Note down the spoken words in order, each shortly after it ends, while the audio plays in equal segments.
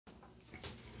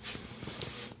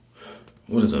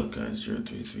What is up, guys?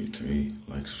 0333.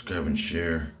 Like, subscribe, and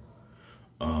share.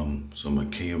 So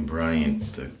Makhia Bryant,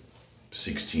 the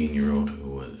 16-year-old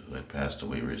who had passed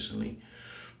away recently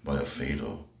by a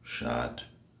fatal shot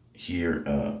here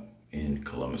in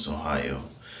Columbus, Ohio.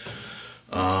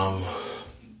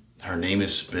 Her name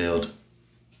is spelled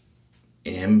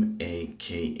Makhia,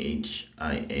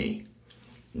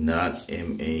 not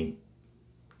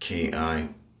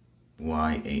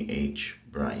Makiyah,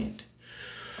 Bryant.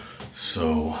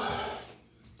 So,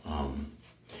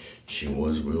 she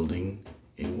was wielding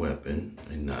a weapon,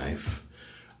 a knife.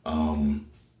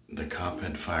 The cop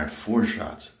had fired 4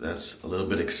 shots. That's a little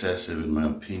bit excessive in my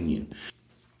opinion.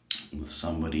 With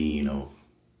somebody,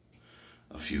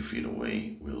 a few feet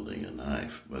away wielding a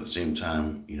knife. But at the same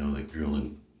time, the girl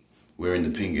wearing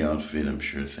the pink outfit, I'm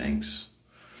sure thanks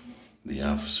the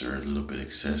officer, a little bit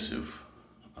excessive.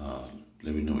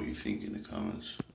 Let me know what you think in the comments.